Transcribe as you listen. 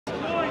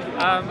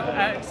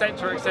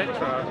etc., etc.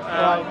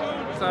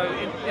 So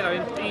in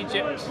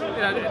Egypt,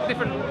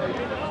 different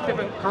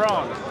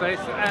Qurans.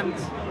 And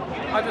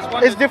I just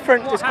wondered It's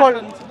different.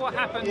 What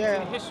happened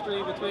in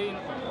history between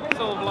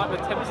sort of like the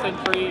 10th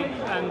century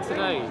and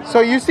today? So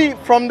you see,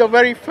 from the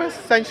very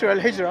first century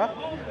al-Hijrah,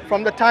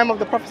 from the time of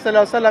the Prophet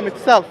ﷺ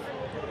itself,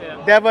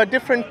 there were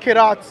different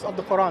qira'ats of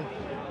the Quran.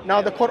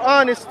 Now the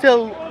Quran is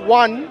still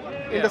one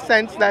in the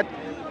sense that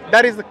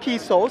that is the key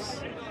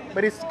source,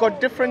 but it's got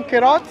different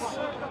qira'ats,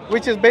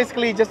 which is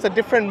basically just the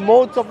different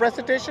modes of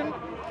recitation,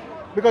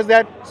 because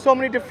there are so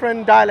many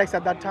different dialects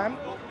at that time.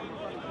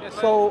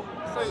 So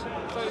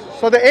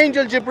the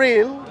angel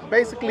Jibreel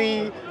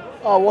basically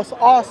was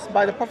asked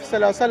by the Prophet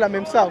ﷺ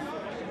himself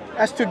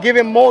as to give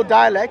him more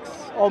dialects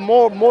or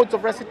more modes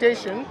of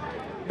recitation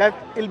that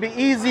it'll be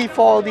easy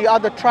for the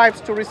other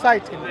tribes to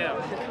recite in.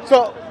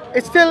 So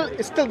it's still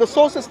the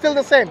source is still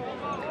the same.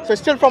 So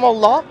it's still from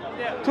Allah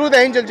through the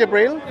angel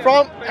Jibreel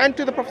and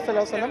to the Prophet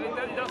ﷺ.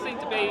 It does seem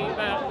to be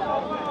that.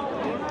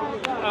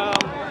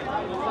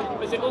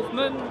 Is it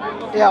Uthman?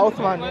 Yeah,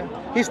 Uthman.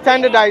 Yeah. He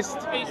standardized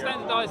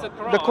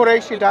the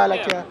Qurayshi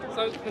dialect.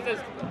 So because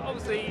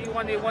obviously you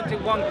wanted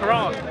one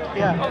Quran.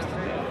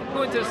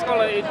 According to the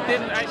scholar, it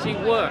didn't actually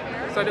work.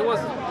 So there was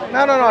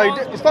no.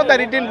 It's not that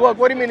it didn't work.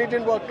 What do you mean it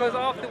didn't work? Because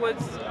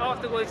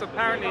afterwards,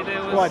 apparently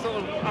there was sort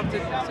of up to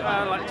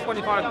like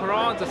 25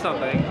 Qurans or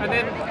something, and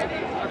then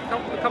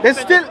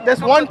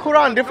there's one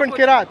Quran, different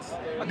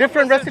qira'ats,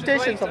 different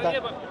recitations of that. Yeah,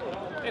 but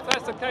if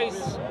that's the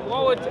case,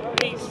 why would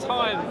each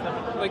time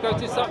they go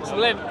to such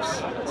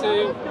lengths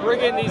to bring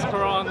in these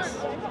Qurans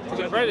to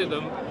get rid of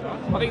them?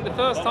 I think the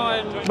first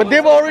time. But they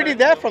were already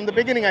there from the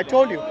beginning. I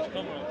told you.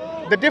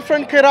 The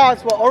different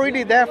qira'ats were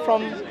already there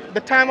from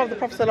the time of the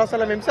Prophet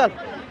ﷺ himself.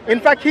 In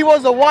fact, he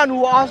was the one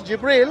who asked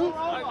Jibreel,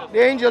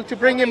 the angel, to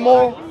bring him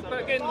more.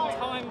 But again,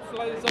 time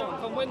flows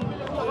on. From when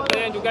the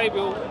angel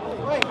Gabriel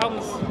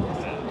comes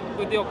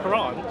with your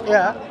Quran,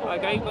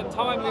 okay, but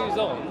time moves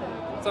on.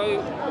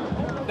 So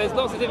there's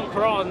lots of different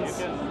Qurans,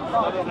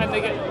 and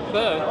they get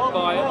burned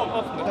by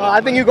often.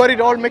 I think you got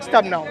it all mixed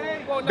up now.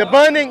 The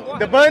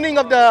burning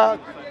of the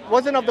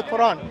wasn't of the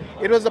Quran.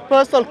 It was the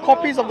personal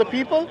copies of the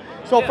people.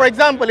 So, for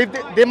example, if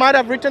they might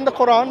have written the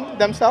Quran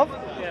themselves,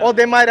 or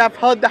they might have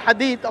heard the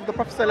hadith of the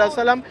Prophet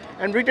ﷺ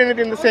and written it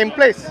in the same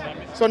place.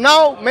 So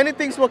now many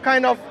things were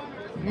kind of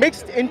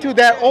mixed into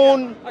their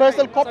own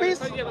personal copies.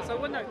 So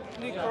when that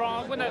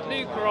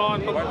new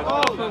Quran from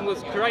Uthman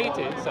was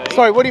created,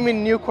 Sorry, what do you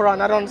mean new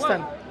Quran? I don't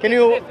understand. Can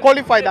you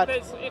qualify that?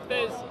 If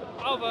there's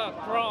other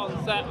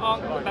Qurans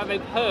that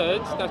they've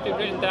heard that's been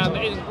written down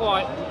that isn't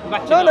quite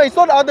matching up. No, it's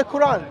not other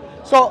Quran.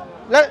 So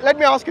let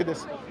me ask you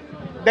this.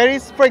 There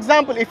is, for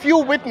example, if you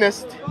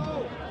witnessed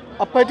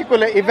a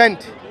particular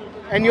event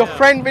and your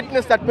friend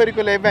witnessed that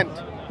particular event,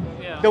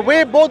 the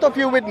way both of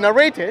you would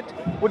narrate it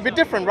would be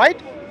different, right?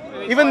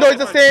 Even though it's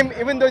the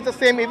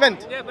same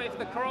event. Yeah, but if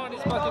the Quran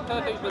is supposed to be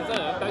perfectly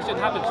preserved, that should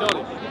happen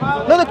surely.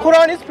 No, the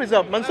Quran is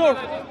preserved, Mansur. If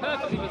it's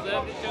perfectly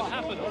preserved, it should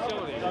happen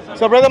surely.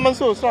 So brother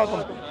Mansur,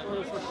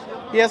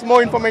 he has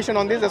more information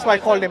on this, that's why I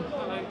called him.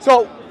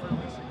 So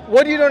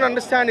what you don't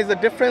understand is the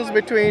difference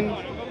between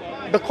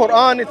the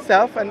Quran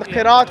itself and the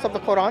qira'ats of the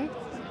Quran.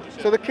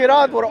 So the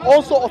qira'at were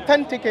also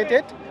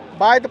authenticated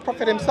by the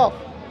Prophet himself.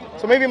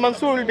 So maybe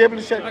Mansur will be able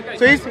to share.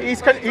 Okay, so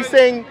he's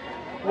saying,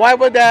 why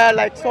were there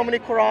like so many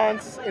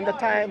Qurans in the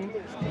time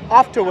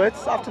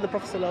afterwards, after the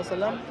Prophet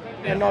ﷺ,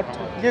 and not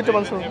give to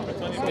Mansur?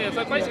 Yeah,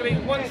 so basically,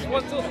 once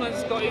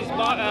Uthman's got his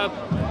Quran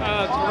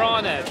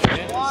out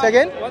there. Say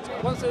again? Once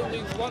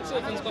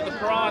Uthman's got the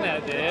Quran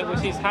out there,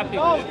 which he's happy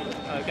with,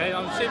 okay,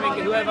 I'm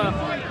assuming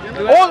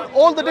whoever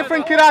all the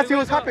different qira'ats he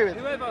was happy with.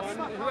 Whoever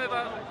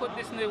put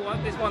this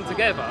one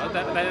together,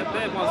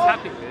 that one's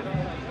happy with.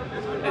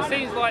 It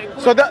seems like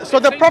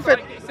the Prophet.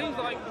 It seems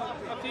like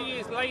a few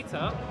years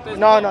later. There's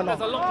No. There's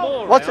a lot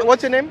more.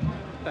 What's your name?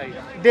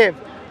 Dave.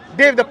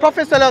 Dave. The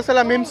Prophet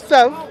ﷺ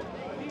himself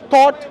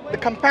taught the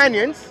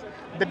companions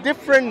the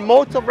different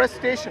modes of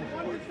recitation.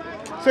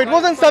 So it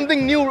wasn't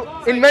something new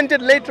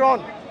invented later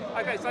on.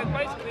 Okay, so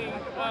basically,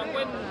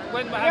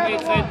 when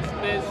Muhammad said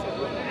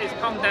it's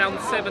come down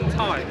 7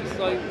 times,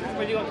 so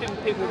when you got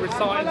different people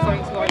reciting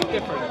something slightly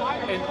different,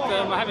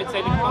 and Muhammad said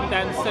it come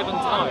down 7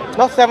 times.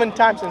 Not 7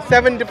 times, in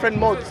 7 different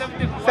modes, So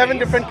 7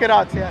 different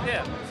qira'ats.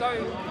 Yeah. So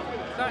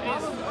that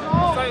is.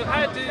 So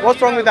how do you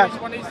What's wrong with know that?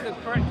 which one is the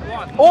correct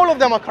one? All of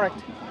them are correct.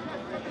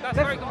 That's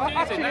very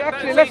confusing.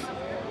 Actually,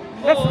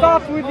 let's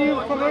start with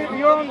you from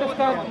your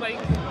understanding.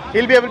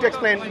 He'll be able to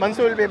explain.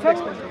 Mansur will be able to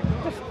explain.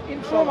 Just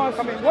inform us,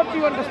 what do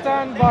you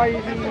understand by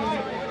the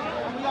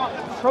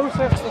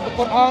process that the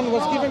Quran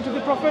was given to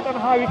the Prophet and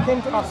how it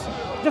came to us?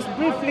 Just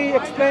briefly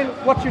explain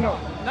what you know.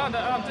 No,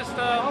 I'm just,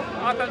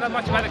 I don't know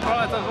much about the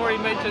Quran, as I've already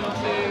mentioned I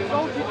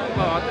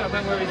don't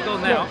know where he's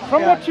gone now.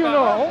 From what you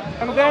know,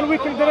 and then we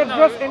can then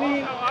address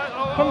any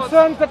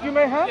concerns that you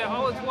may have. Yeah, I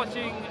was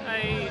watching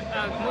a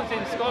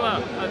Muslim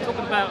scholar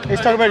talking about... He's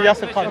talking about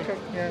Yasir Khan.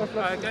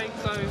 Okay,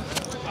 so...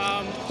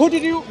 Who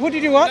did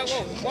you watch?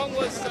 One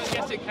was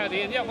Yasir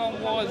Qadi and the other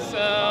one was...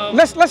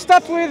 Let's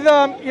start with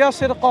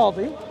Yasir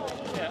Qadi.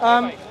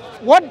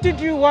 what did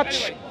you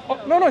watch? Anyway. Oh,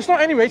 no, it's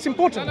not anyway. It's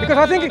important because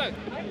I think.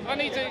 I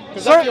need to.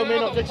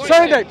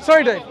 Sorry, Dave.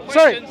 Sorry.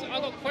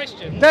 I've got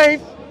questions.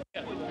 Dave,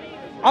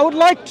 I would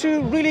like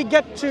to really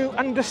get to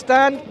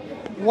understand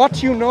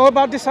what you know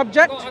about the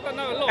subject. Well, I don't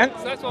know a lot, and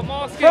so that's what I'm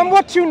asking. from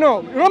what you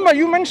know, remember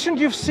you mentioned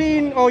you've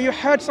seen or you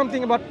heard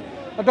something about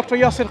Dr.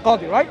 Yasir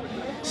Qadhi, right?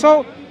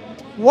 So,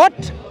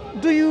 what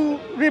do you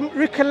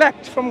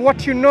recollect from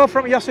what you know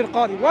from Yasir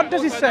Qadhi? What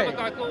does he say? A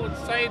guy called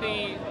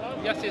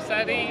Yasir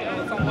Saidi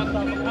or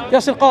someone.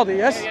 Yasir Qadhi,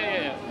 yes?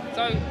 Yeah.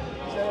 So,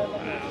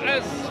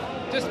 as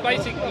just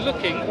basically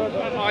looking,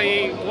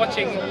 i.e.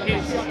 watching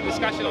his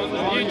discussion on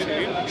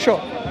YouTube. Sure.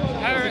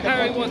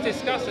 How he was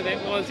discussing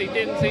it was he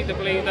didn't seem to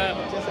believe that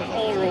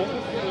oral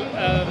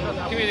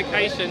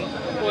communication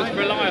was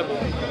reliable.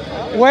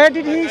 Where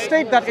did he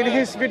state that in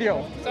his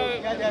video?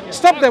 So,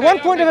 stop there, one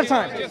point at a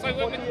time.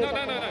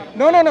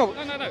 No.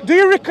 Do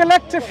you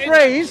recollect a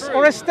phrase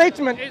or a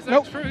statement?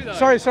 No,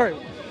 sorry.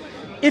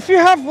 If you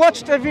have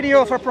watched a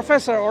video of a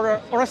professor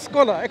or a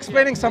scholar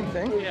explaining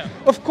something,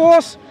 of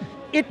course,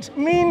 it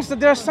means that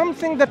there's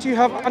something that you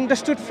have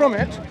understood from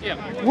it,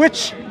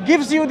 which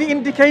gives you the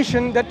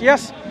indication that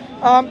yes,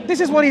 this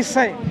is what he's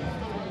saying.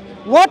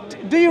 What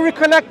do you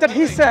recollect that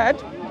he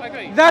said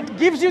that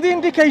gives you the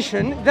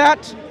indication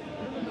that,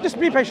 just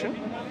be patient,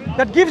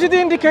 that gives you the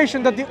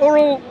indication that the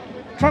oral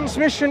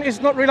transmission is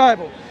not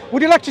reliable?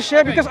 Would you like to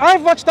share? Because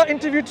I've watched that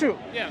interview too.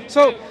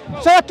 So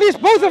at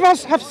least both of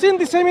us have seen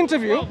the same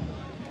interview.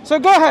 So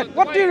go ahead.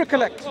 What do you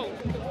recollect? Well,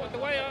 the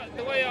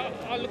way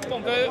I look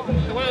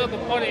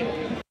upon it,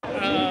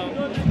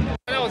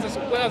 when I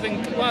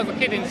was a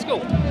kid in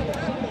school.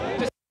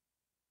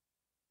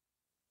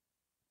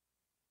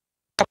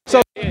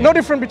 So no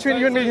different between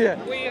you and me here.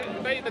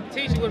 The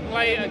teacher would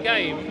play a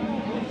game,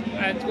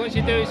 and what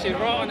she'd do is she'd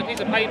write on a piece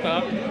of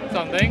paper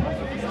something.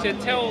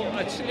 She'd tell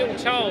a little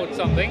child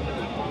something,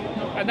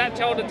 and that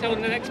child would tell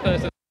the next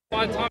person.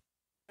 By the time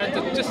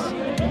just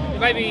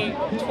maybe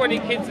 20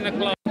 kids in a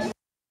class.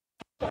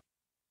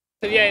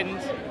 To the end,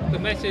 the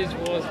message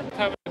was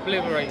totally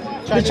obliterated.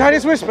 The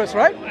Chinese whispers,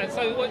 right? And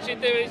so what she'd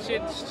do is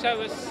she'd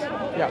show us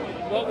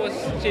what was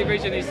she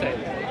originally said.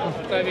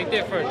 So it'd be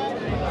different.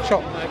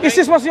 Sure. Okay? Is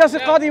this what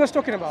Yasir Qadhi was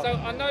talking about? So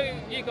I know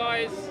you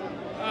guys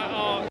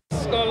are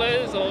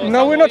scholars or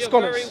no, we're not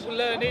scholars. Very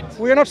learned.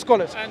 We are not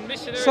scholars. And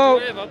missionaries so or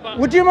whatever, but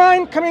would you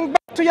mind coming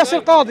back to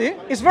Yasir Qadhi?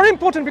 It's very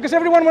important because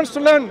everyone wants to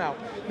learn now.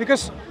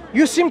 Because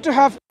you seem to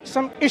have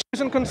some issues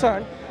and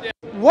concern.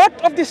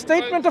 What of the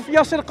statement of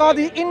Yasir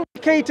Qadhi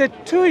indicated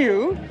to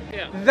you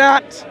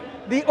that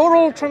the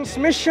oral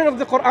transmission of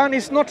the Quran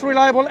is not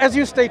reliable as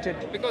you stated?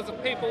 Because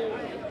of people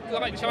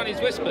like Chinese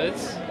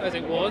whispers, as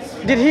it was.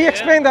 Did he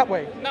explain that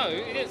way? No,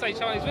 he didn't say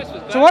Chinese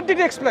whispers. So what did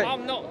he explain?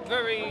 I'm not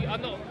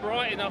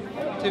bright enough,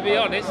 to be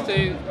honest,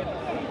 to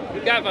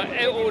gather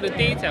all the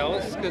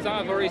details which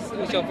I've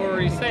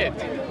already said.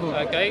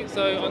 Okay,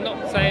 so I'm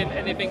not saying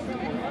anything.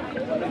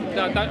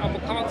 I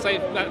can't say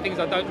about things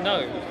I don't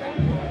know.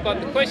 But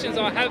the questions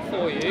I have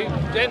for you,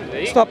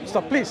 generally... Stop,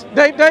 please.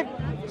 Dave,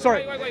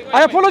 sorry. Wait,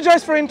 I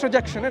apologize for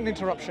interjection and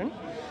interruption.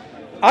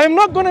 I'm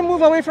not going to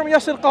move away from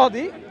Yasir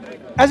Qadhi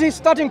as his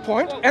starting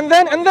point, well, and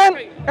then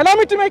allow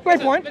me to make my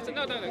point.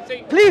 No.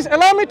 See, please,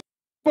 allow me to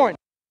make my point.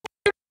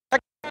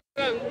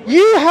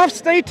 You have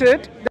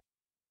stated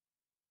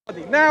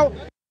that... Now,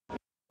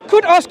 I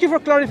could ask you for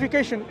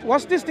clarification.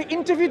 Was this the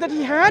interview that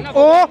he had,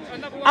 or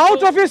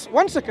out of his...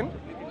 One second.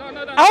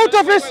 Out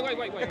of his...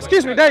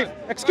 Excuse me, Dave.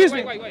 Excuse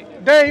me.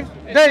 Dave.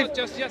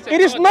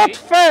 It is not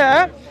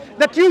fair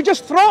that you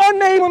just throw a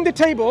name on the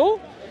table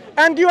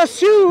and you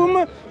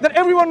assume that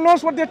everyone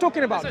knows what they're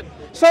talking about.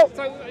 So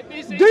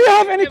do you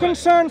have any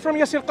concern from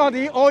Yasir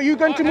Qadhi, or are you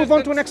going to move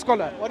on to the next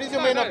scholar? What is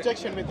your main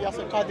objection with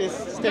Yasir Qadhi's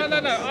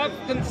statement? No.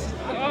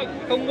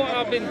 From what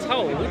I've been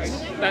told...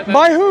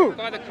 By who?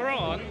 By the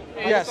Quran.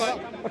 Yes.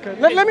 Okay.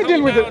 Let me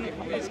deal with it.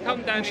 It's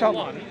come down to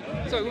one.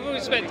 So with all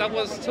respect, I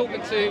was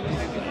talking to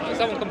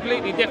someone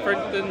completely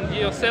different than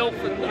yourself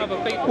and other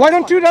people. Why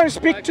don't you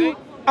speak to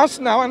us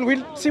now and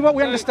we'll see what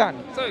we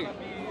understand. So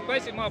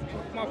basically my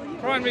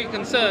primary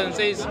concerns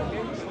is,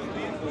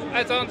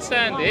 as I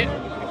understand it,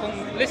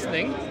 from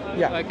listening,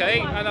 okay,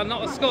 and I'm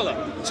not a scholar.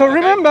 So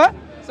remember,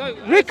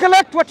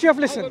 recollect what you have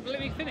listened. Let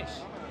me finish.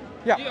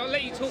 Yeah. I'll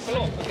let you talk a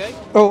lot, okay?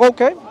 Oh,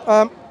 okay.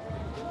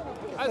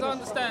 As I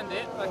understand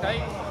it,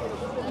 okay,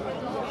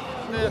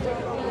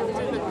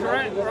 the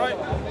correct, right?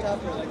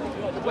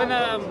 When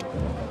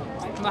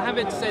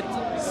Muhammad said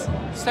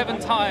 7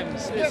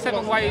 times, there's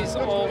 7 ways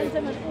of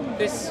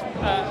this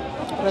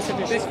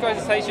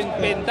recitation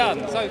being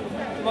done. So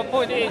my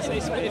point is,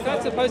 if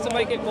that's supposed to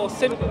make it more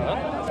simpler,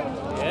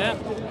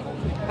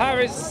 how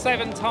is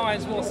 7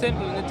 times more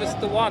simple than just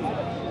the one?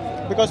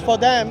 Because for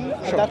them,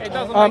 it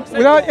doesn't make sense.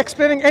 Without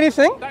explaining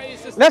anything,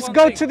 let's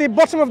go to the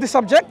bottom of the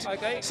subject.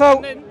 Okay.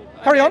 So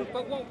carry on.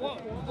 But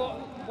what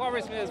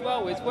worries me as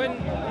well is when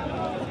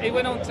he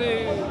went on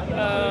to,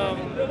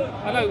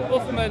 I know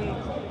Uthman,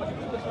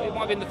 it might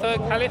have been the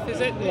 3rd caliph, is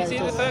he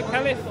the 3rd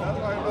caliph?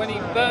 When he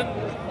burnt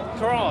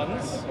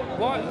Qurans.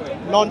 What?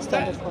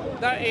 Non-standard.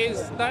 That is.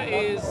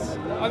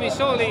 I mean,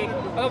 surely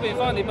I'm not being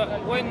funny, but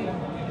when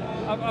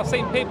I've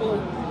seen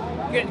people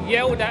get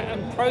yelled at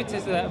and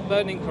protested at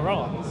burning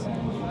Qurans.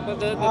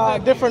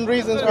 But different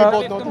reasons we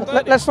both know.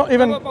 Let's not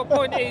even. My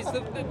point is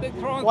the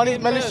Quran's one is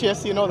malicious,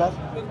 burned. you know that.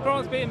 The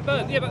Quran's being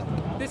burned. Yeah, but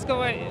this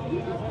guy,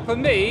 for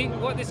me,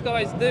 what this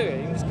guy is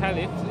doing, this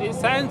caliph, it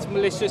sounds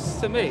malicious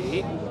to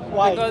me.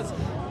 Why? Because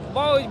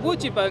why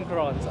would you burn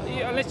Qurans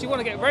unless you want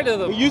to get rid of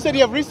them? You said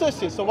you have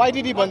researched it, so why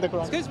did he burn the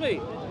Quran? Excuse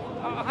me,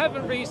 I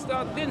haven't reached.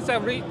 I didn't say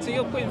so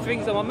you're putting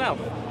things in my mouth.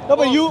 No,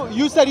 but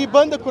you said he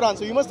burned the Quran,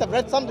 so you must have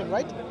read something,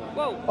 right?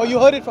 Well, or you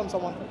heard it from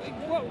someone.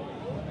 Well,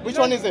 which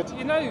one is it?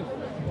 You know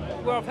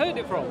where I've heard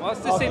it from.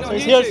 I've just seen it on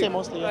it's YouTube. hearsay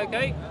mostly. Yeah.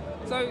 Okay,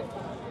 so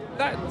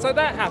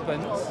that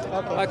happens.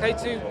 Okay,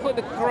 to put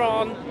the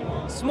Quran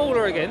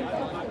smaller again.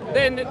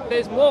 Then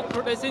there's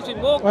usually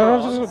more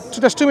Qurans.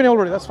 There's too many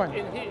already. That's fine.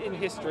 In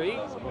history,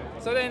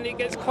 so then it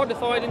gets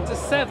codified into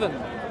 7.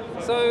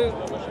 So.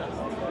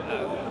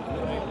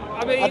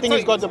 I mean, I think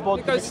he's got the both.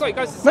 It goes to 7,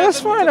 that's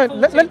fine.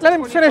 Let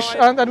him finish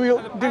and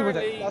we'll deal with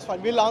it. That's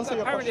fine. We'll answer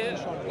your question.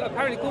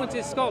 Apparently, according to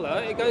this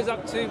scholar, it goes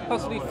up to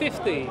possibly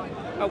 50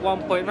 at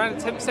one point, around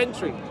the 10th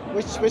century.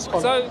 Which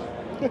scholar? So,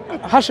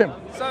 Hashim,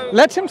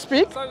 let him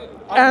speak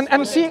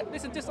and see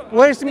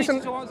where is the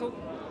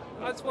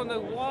I just want to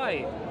know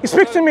why.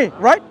 Speak to me,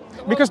 right?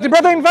 Because the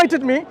brother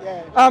invited me.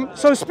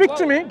 So speak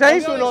to me,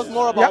 Dave. Mansur knows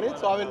more about it,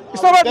 so I will.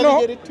 It's not about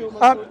delegate it to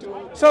Mansur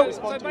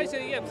So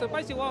basically,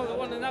 what I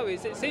want to know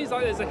is, it seems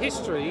like there's a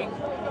history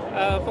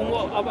from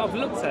what I've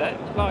looked at,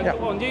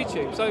 on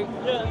YouTube. So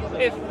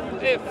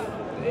if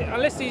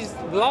unless he's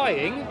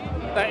lying,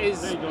 that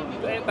is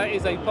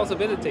a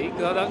possibility,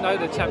 because I don't know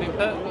the chap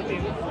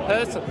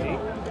personally.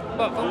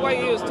 But from the way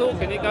he was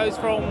talking, it goes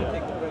from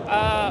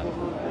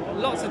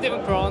lots of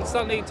different Qurans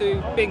suddenly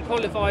to being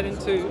qualified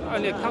into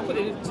only a couple,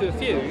 into a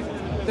few.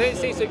 Then it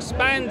seems to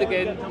expand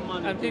again,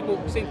 and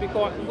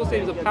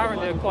Muslims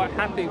apparently are quite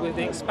happy with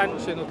the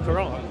expansion of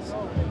Qurans.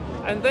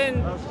 And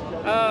then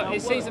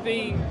it seems to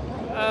be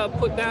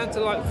put down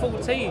to like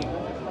 14,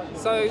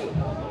 so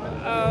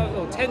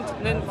or 10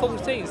 and then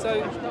 14.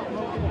 So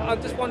I'm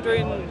just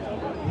wondering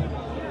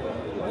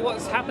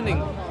what's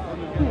happening.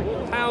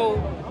 How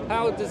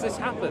does this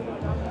happen?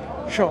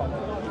 Sure.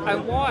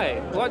 And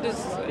why?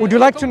 Would you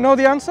like to know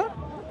the answer?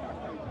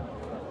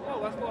 Well,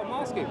 that's what I'm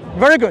asking.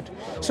 Very good.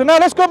 So now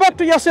let's go back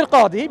to Yasir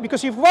Qadi,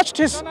 because you've watched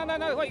his... No,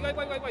 wait.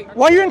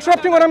 Why are you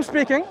interrupting when I'm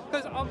speaking?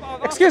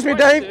 Excuse me,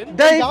 Dave.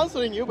 He's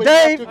answering you, but you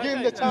have to give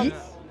him the chance.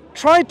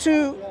 Try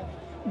to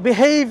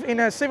behave in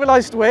a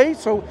civilized way.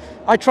 So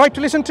I tried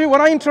to listen to you when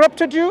I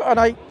interrupted you, and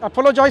I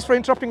apologize for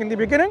interrupting in the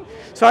beginning.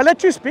 So I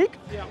let you speak.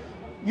 Yeah.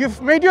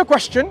 You've made your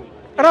question,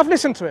 and I've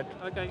listened to it.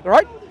 Okay.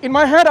 Right? In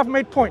my head, I've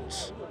made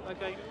points.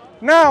 Okay.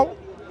 Now,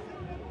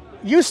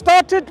 you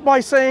started by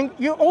saying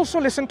you also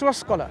listened to a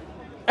scholar,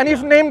 and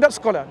you've named that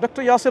scholar,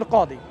 Dr. Yasir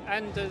Qadi.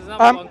 And there's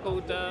another one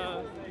called,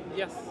 oh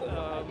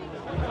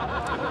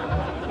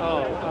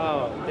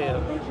dear.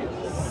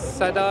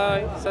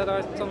 Sadai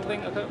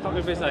something, I can't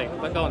remember his name,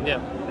 but go on, yeah.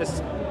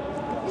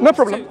 No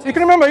problem. You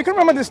can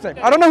remember this name.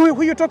 I don't know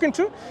who you're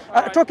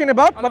talking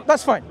about, but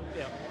that's fine.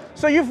 Yeah.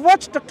 So you've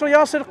watched Dr.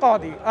 Yasir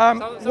Qadi.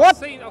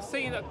 I've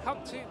seen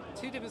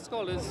two different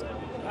scholars.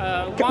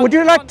 Would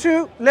you like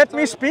to let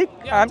me speak?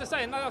 Yeah, I'm just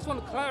saying. I just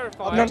want to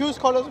clarify. Two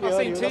scholars. I've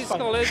seen two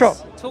scholars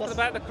talking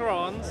about the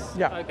Qurans.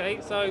 Yeah.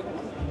 Okay, so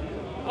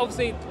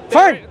obviously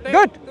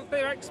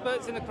they're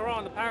experts in the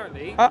Quran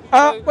apparently.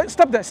 Wait,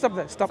 stop there. Stop.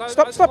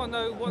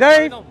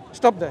 Dave,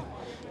 stop there.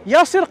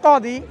 Yasir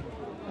Qadi,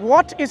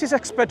 what is his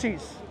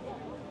expertise?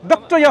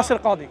 Dr. Yasir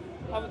Qadi.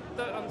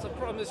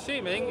 I'm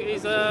assuming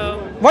he's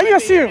Why you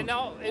assume?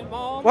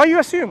 Imam. Why you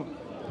assume?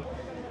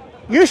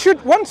 You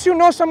should, once you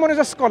know someone is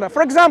a scholar.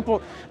 For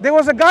example, there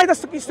was a guy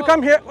that used to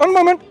come here. One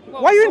moment.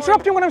 Why are you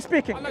interrupting when I'm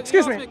speaking?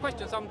 Excuse me.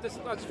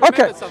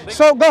 Okay,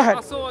 so go ahead.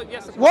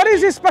 What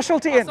is his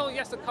specialty in? I saw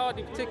Yasir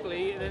Qadi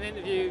particularly in an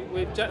interview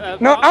with.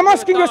 No, I'm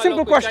asking you a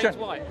simple question.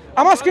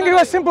 I'm asking you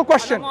a simple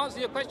question. I'm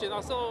answering your question.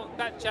 I saw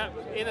that chap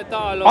in a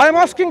dialogue. I'm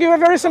asking you a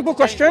very simple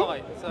question.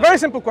 Very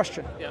simple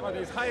question. On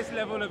his highest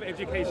level of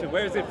education,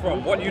 where is it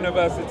from? What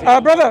university?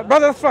 Brother,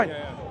 that's fine.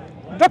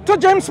 Dr.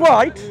 James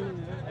White,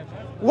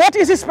 what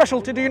is his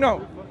specialty? Do you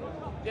know?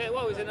 Yeah,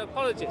 well, he's an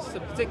apologist,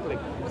 particularly.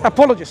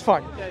 Apologist,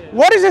 fine. Yeah.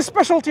 What is his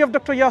specialty of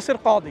Dr.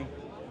 Yasir Qadi?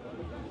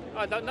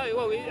 I don't know.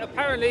 Well,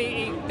 apparently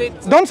he did.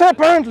 Don't say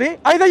apparently.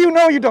 Either you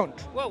know or you don't.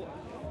 Well,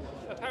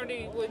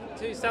 apparently he went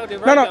to Saudi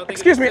Arabia. No,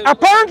 excuse me.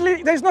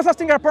 Apparently, there is no such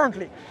thing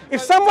apparently.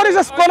 If someone is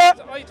a scholar,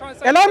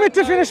 allow me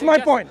to finish my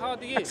point.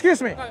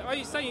 Excuse me. Are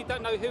you saying you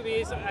don't know who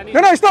he is?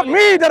 No, it's not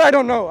me that I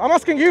don't know. I'm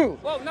asking you.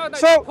 Well, no,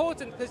 it's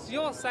important because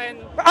you're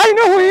saying. I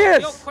know who he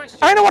is.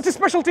 I know what his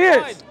specialty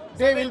is.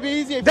 Dave, will be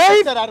easy if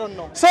you said I don't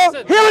know. So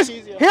here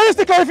is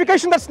the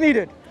clarification that's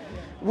needed.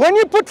 When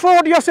you put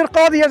forward Yasir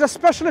Qadi as a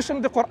specialist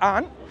in the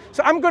Quran,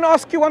 so I'm going to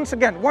ask you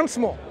once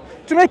more,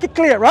 to make it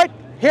clear, right?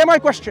 Hear my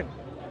question.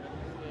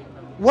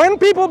 When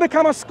people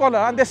become a scholar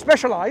and they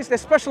specialize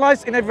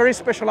in a very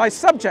specialized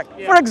subject.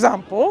 Yeah. For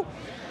example,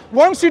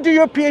 once you do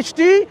your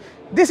PhD,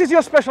 this is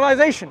your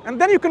specialization. And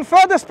then you can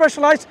further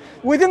specialize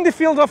within the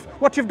field of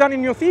what you've done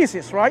in your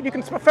thesis, right? You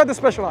can further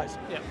specialize.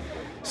 Yeah.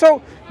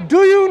 So, do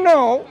you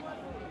know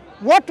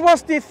what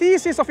was the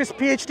thesis of his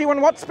PhD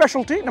on what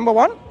specialty, number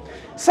one?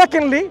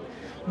 Secondly,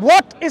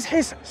 what is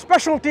his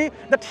specialty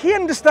that he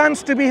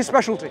understands to be his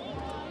specialty?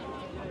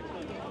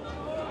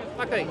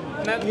 Okay.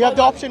 Now, You have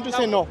the option to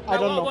say no. I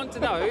don't know. What I want to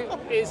know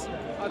is...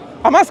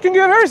 I'm asking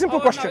you a very simple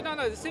question. No,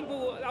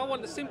 I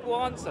want a simple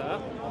answer.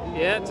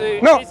 Yeah.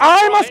 To No,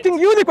 I'm asking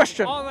you the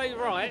question. Are they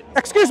right?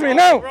 Excuse me, Are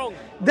no. they wrong?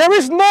 There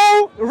is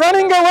no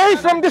running away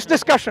from this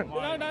discussion.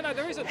 No,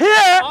 there isn't.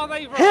 Here, Are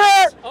they right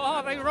here. or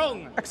are they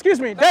wrong? Excuse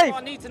me, That's Dave.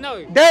 what I need to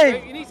know.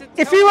 Dave, So you need to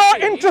if tell you are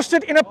me-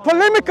 interested in a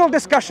polemical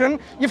discussion,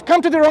 you've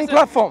come to the wrong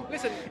platform.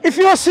 listen. If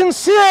you are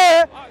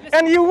sincere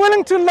and you're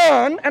willing to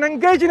learn and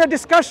engage in a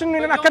discussion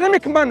in an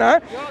academic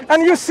manner,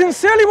 and you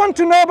sincerely want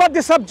to know about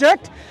the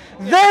subject,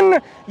 then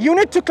you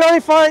need to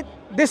clarify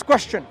this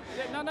question.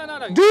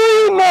 No. Do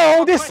you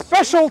know the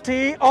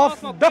specialty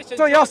of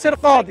Dr. Yasir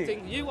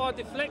Qadi? You are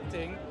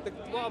deflecting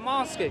what I'm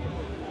asking.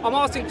 I'm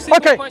asking simple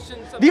Okay,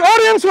 questions. the about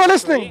audience who are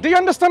history. listening, do you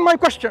understand my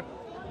question?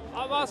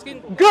 I'm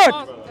asking. Good.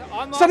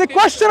 I'm So the asking-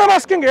 question I'm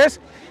asking is,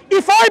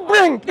 if I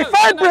bring,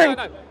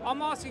 No.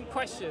 I'm asking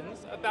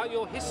questions about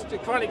your history,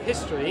 Quranic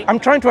history. I'm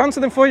trying to answer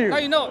them for you. No,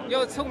 you're not.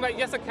 You're talking about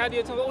Yasir Qadi.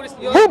 You're talking about all this.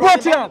 Who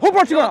brought him up? Who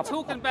brought him You're up?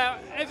 talking about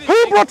everything.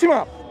 Who brought him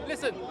up?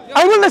 Listen.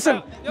 I will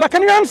listen, but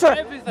can you answer?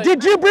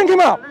 Did you bring him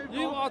up?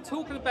 You are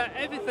talking about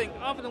everything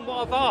other than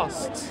what I've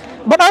asked.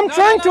 But I'm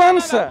trying to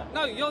answer.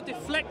 No, you're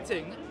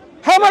deflecting.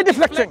 How am I You're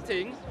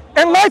deflecting?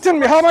 Enlighten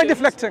me, how am I Questions.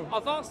 deflecting?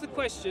 I've asked the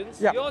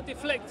questions. Yeah. You're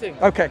deflecting.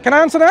 Okay, can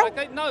I answer now?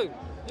 Okay, no.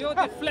 You're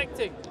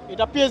deflecting. It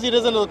appears he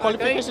doesn't know the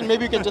qualification.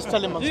 Maybe you can just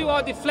tell him. You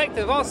are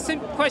deflecting. I've asked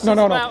simple questions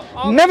No. about...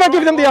 are Never they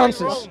give them the right or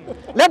answers. wrong?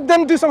 Let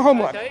them do some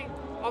homework. Okay?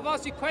 I've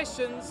asked you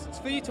questions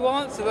for you to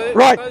answer those.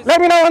 Right, let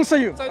me now answer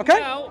you, So okay?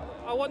 now,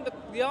 I want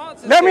the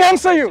answers. Let to me those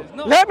answer you. questions,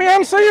 not Let me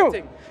answer you.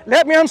 deflecting.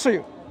 Let me answer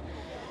you.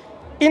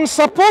 In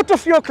support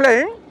of your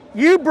claim,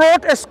 you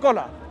brought a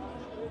scholar.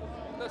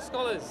 No,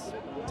 scholars.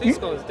 Two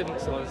scholars,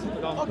 different scholars.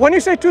 When you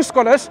say two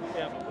scholars,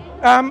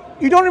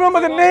 you don't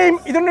remember the name.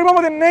 You don't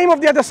remember the name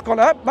of the other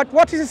scholar. But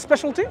what is his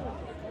specialty?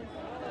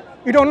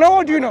 You don't know,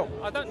 or do you know?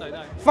 I don't know,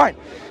 no. Fine.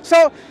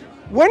 So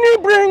when you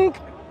bring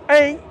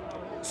a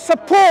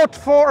support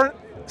for an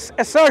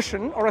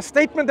assertion or a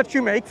statement that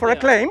you make for a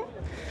claim,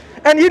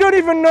 and you don't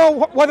even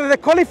know whether they're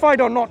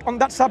qualified or not on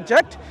that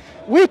subject,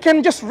 we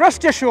can just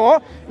rest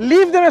assured,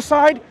 leave them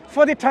aside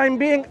for the time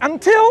being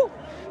until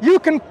you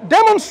can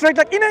demonstrate,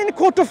 like in a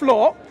court of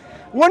law,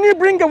 when you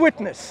bring a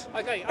witness.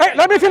 Okay, Hey,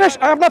 let me finish.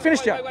 I have not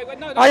finished yet.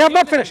 I have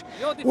not finished.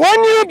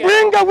 When you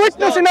bring a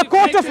witness in a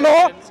court of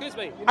law, Excuse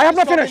me. I have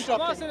not finished.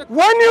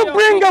 When you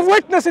bring a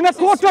witness in a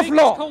court of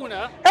law,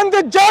 and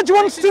the judge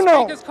wants to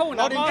know,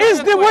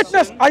 is the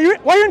witness, why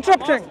are you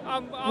interrupting?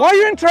 Why are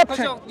you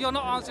interrupting? You're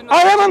not answering.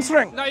 I am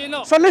answering. No, you're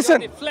not. So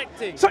listen. You're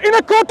deflecting. So in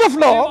a court of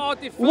law, are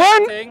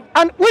when deflecting.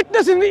 an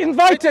witness is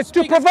invited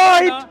to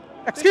provide,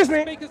 excuse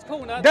me, Speaker's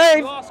corner, Dave,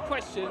 you ask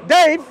questions,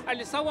 Dave, and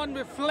if someone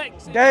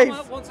reflects, if Dave,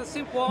 someone wants a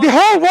simple the answer,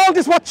 whole world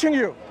is watching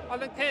you. I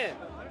don't care.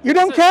 You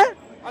don't Listen, care?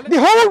 I don't The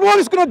care. whole world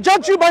is going to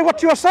judge you by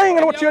what you're saying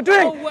and what you're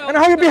doing and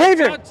how you're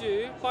behaving. Judge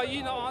you by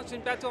you not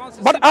answering better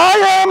answers. But Simple I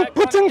questions am about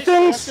putting Quranic history.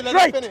 things Let him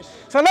straight. finish.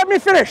 So let me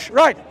finish,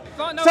 right?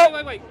 No,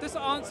 So wait. Just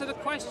answer the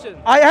question.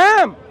 I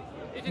am.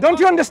 If you Don't you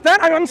can't-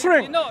 understand? I'm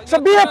answering. You're not. So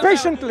You're be here not.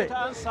 patiently.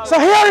 So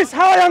here is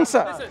how I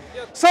answer. Listen,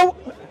 you're- So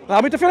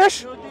allow me to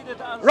finish.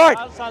 Right.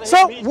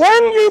 So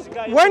when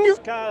you,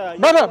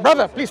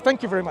 brother, please,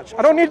 thank you very much.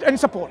 I don't need any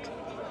support.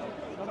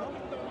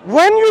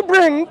 When you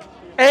bring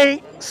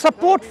a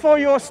support for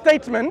your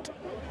statement,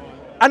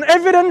 an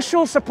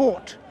evidential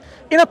support,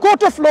 in a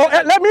court of law,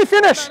 let me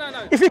finish. No.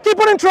 If you keep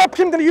on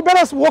interrupting, then you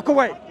better walk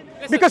away.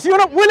 Because you're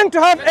not willing to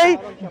have a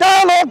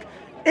dialogue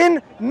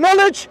in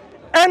knowledge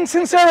and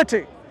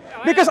sincerity.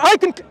 Because I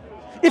can,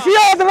 if you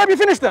are, then let me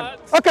finish then.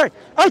 Okay,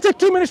 I'll take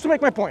 2 minutes to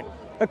make my point.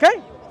 Okay?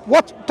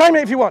 What time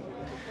if you want.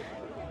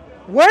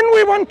 When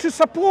we want to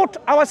support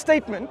our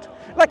statement,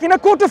 like in a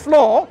court of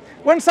law,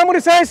 when somebody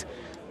says,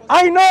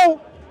 I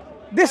know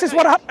this is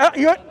what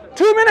you're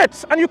 2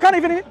 minutes and you can't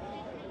even,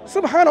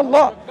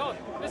 subhanallah. God,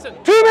 listen.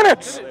 2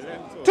 minutes.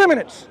 2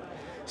 minutes.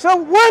 So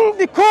when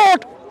the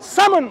court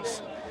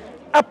summons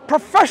a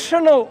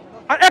professional,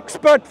 an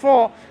expert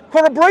for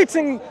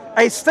corroborating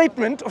a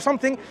statement or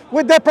something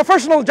with their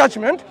professional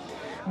judgment,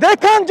 they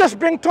can't just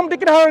bring Tom,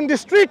 Dick and Harry in the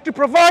street to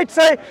provide,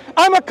 say,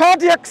 I'm a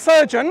cardiac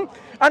surgeon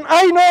and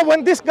I know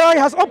when this guy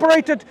has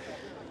operated,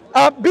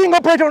 being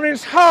operated on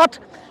his heart,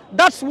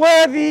 that's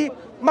where the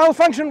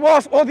malfunction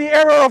was or the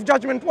error of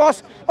judgment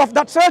was of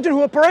that surgeon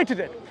who operated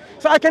it.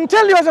 So I can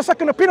tell you as a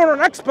second opinion or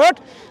an expert,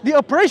 the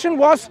operation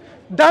was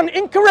done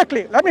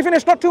incorrectly. Let me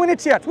finish, not 2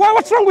 minutes yet. Well,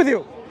 what's wrong with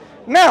you?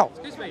 Now,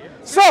 Excuse me,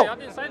 so, I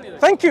didn't say anything.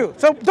 thank you.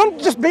 So don't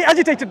just be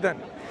agitated then.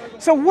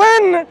 So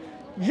when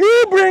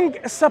you bring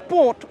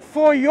support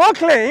for your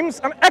claims,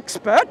 an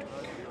expert,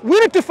 we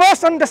need to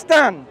first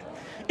understand,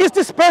 is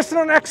this person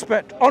an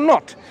expert or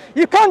not?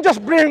 You can't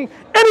just bring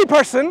any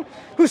person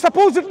who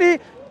supposedly,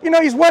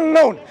 is well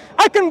known.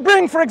 I can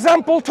bring, for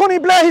example, Tony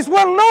Blair. He's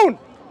well known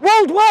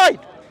worldwide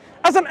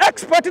as an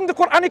expert in the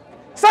Quranic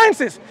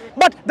sciences,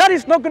 but that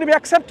is not going to be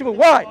acceptable.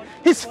 Why?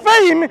 His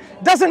fame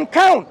doesn't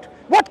count.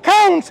 What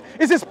counts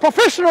is his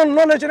professional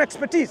knowledge and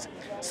expertise.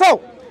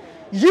 So,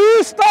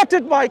 you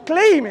started by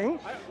claiming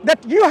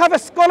that you have a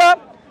scholar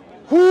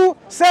who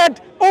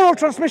said oral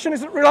transmission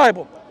isn't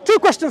reliable. 2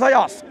 questions I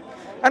asked.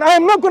 And I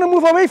am not going to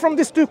move away from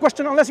these 2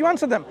 questions unless you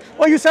answer them.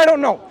 Or you say, I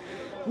don't know.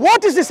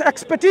 What is this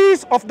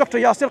expertise of Dr.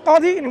 Yasir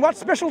Qadhi? In what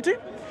specialty?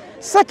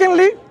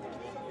 Secondly,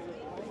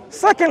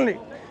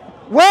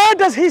 where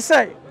does he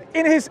say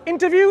in his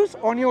interviews,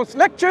 on your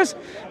lectures,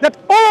 that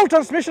oral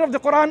transmission of the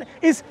Quran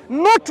is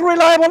not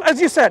reliable, as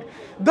you said?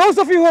 Those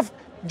of you who are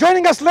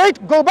joining us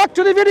late, go back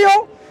to the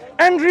video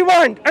and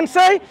rewind and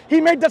say he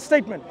made that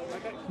statement.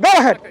 Okay. Go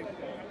ahead.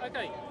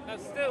 Okay. Now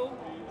still,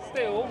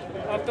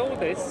 after all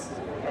this,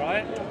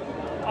 right,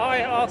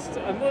 I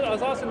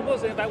was asking the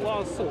Muslim about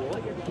what I saw,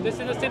 just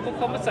in a simple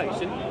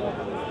conversation,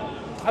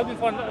 hoping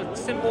for a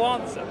simple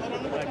answer,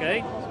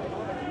 okay?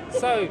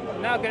 So,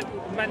 now I get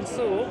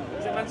Mansur.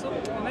 Is it Mansur,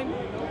 your name?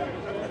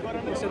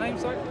 What's your name,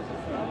 sorry?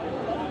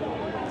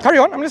 Carry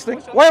on, I'm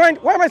listening. Why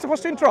am I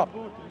supposed to interrupt?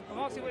 I'm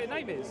asking what your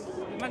name is,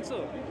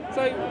 Mansur.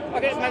 So, I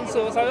get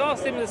Mansur, so I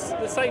asked him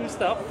the same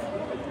stuff,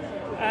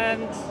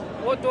 and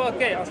what do I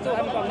get? I still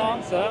haven't got an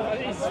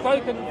answer. He's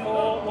spoken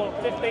for,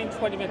 what, 15,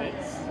 20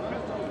 minutes.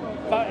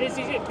 But is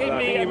he giving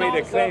me an answer? He made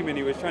a claim and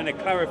he was trying to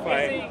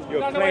clarify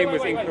your claim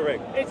was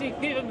incorrect. Is he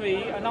giving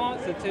me an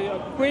answer to a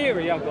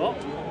query I've got?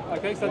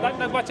 Okay, so I don't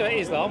know much about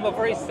Islam, I've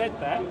already said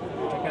that.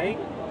 Okay,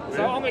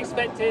 so I'm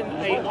expecting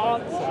an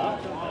answer,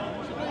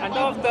 and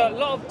after a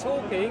lot of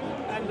talking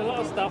and a lot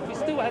of stuff, he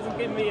still hasn't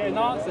given me an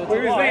answer.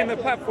 Well, he was laying the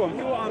platform.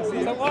 He will answer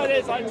you. So why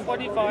there's like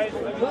 25,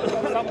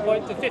 at some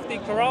point, to 50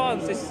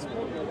 Qurans this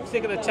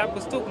particular chap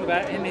was talking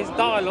about in his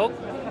dialogue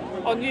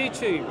on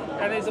YouTube,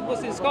 and he's a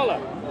Muslim scholar.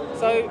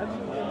 So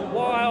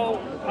while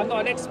I'm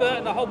not an expert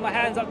and I hold my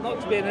hands up not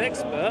to be an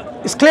expert,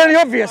 It's clearly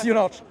obvious you're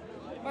not.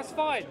 that's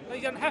fine.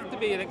 You don't have to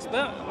be an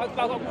expert. I've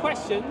got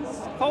questions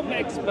from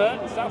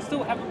experts that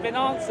still haven't been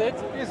answered.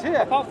 He's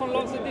here. Apart from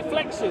lots of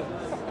deflections.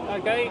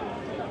 Okay.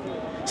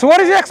 So what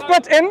is the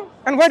expert in,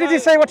 and where did he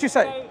say what you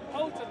say? So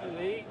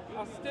ultimately,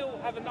 I still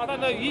haven't. I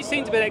don't know. You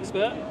seem to be an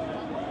expert.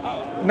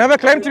 Never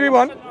claimed to be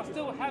one. I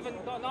still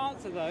haven't got an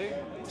answer though.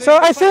 So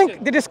I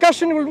think the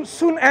discussion will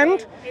soon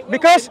end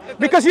because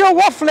your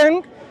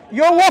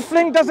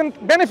waffling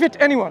doesn't benefit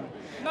anyone.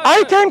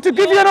 I came to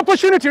give you an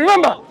opportunity.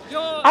 Remember,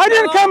 I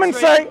didn't come and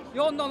say,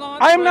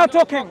 I am now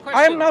talking.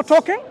 I am now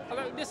talking.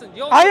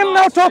 I am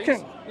now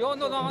talking.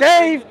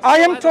 Dave, I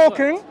am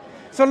talking.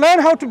 So learn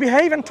how to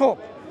behave and talk.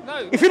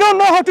 If you don't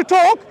know how to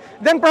talk,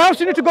 then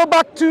perhaps you need to go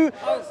back to...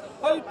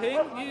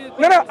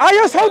 I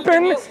was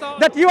hoping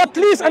that you at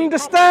least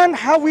understand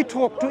how we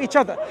talk to each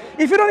other.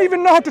 If you don't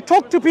even know how to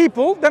talk to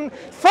people, then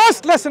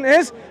first lesson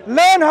is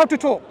learn how to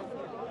talk.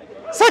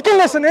 Second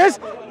lesson is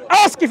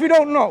ask if you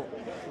don't know.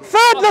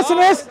 Third lesson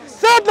is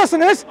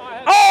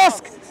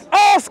ask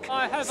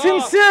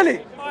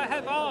sincerely. I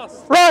have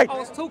asked. Right. I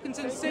was talking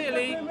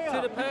sincerely to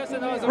the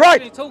person I was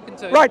originally talking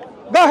to. Right.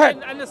 Go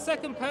ahead. And the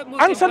second person.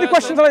 Answer the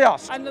questions that I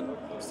asked. And the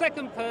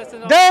second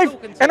person. Dave,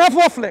 enough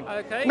waffling.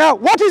 Okay. Now,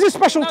 what is his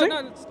specialty?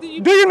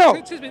 Do you know?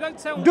 Excuse me. Don't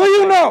tell me. Do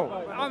you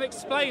know? I'm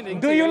explaining.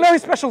 Do you know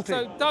his specialty?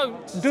 So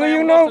don't. Do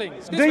you know?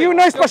 Do you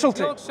know his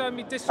specialty? You're showing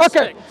me disrespect.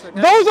 Okay.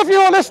 Those of you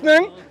who are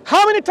listening,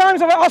 how many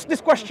times have I asked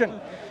this question?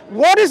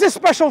 What is the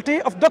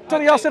specialty of Dr.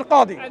 Yasir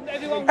Qadhi?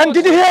 And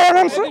did you hear an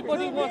answer?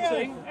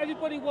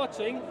 Everybody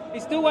watching, he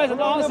still hasn't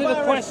answered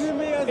the question.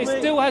 He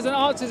still hasn't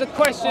answered the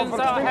questions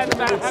that I had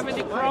about how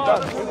many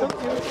Qurans.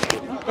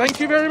 Thank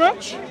you very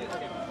much.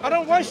 I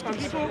don't waste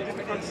people,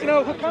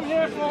 who come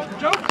here for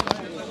jokes.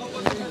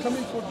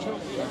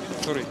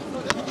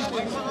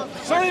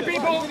 Sorry,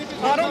 people.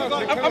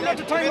 I'm not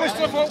the time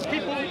waster for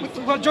people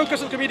who are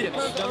jokers and comedians. I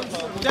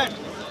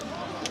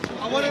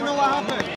want to know what happened.